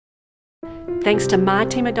Thanks to my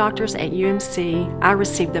team of doctors at UMC, I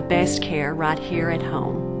received the best care right here at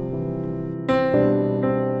home.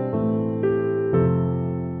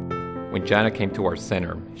 When Jana came to our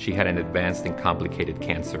center, she had an advanced and complicated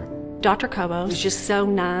cancer. Dr. Cobo was just so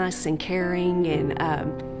nice and caring,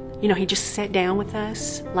 and he just sat down with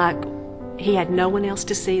us like he had no one else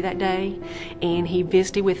to see that day, and he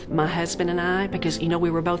visited with my husband and I because,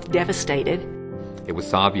 we were both devastated. It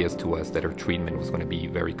was obvious to us that her treatment was going to be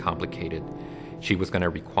very complicated. She was going to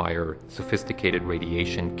require sophisticated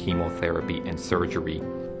radiation, chemotherapy, and surgery.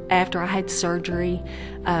 After I had surgery,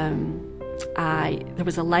 there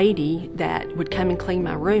was a lady that would come and clean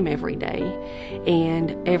my room every day,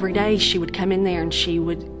 and every day she would come in there and she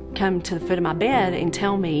would come to the foot of my bed and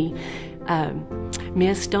tell me,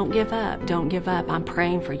 Miss, don't give up, I'm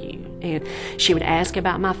praying for you. And she would ask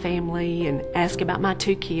about my family and ask about my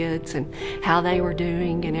 2 kids and how they were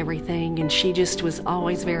doing and everything, and she just was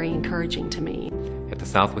always very encouraging to me. At the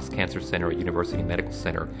Southwest Cancer Center at University Medical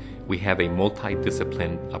Center, we have a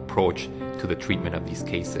multidisciplinary approach to the treatment of these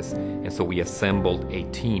cases. And so we assembled a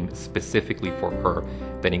team specifically for her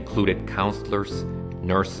that included counselors,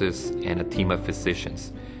 nurses, and a team of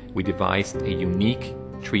physicians. We devised a unique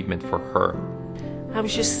treatment for her. I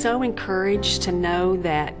was just so encouraged to know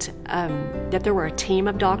that there were a team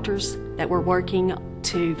of doctors that were working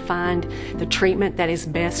to find the treatment that is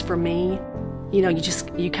best for me.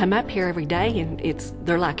 You come up here every day and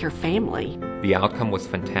they're like your family. The outcome was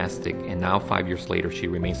fantastic, and now 5 years later she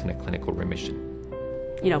remains in a clinical remission.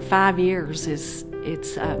 5 years it's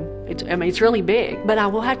really big. But I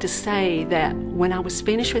will have to say that when I was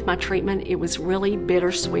finished with my treatment, it was really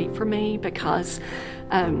bittersweet for me because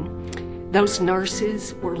those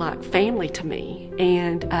nurses were like family to me,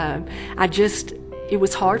 and it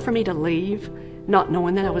was hard for me to leave, not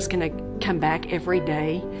knowing that I was going to come back every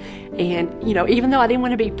day. And even though I didn't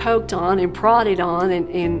want to be poked on and prodded on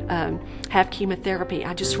and have chemotherapy,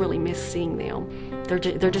 I just really miss seeing them.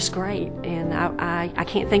 They're just great, and I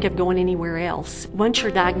can't think of going anywhere else. Once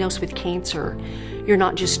you're diagnosed with cancer, you're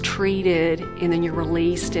not just treated and then you're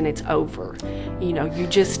released and it's over. You're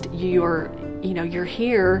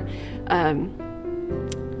here.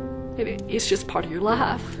 It's just part of your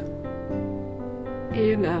life,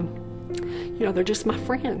 and they're just my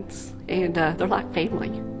friends, and they're like family.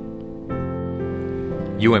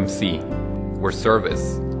 UMC, where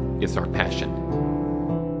service is our passion.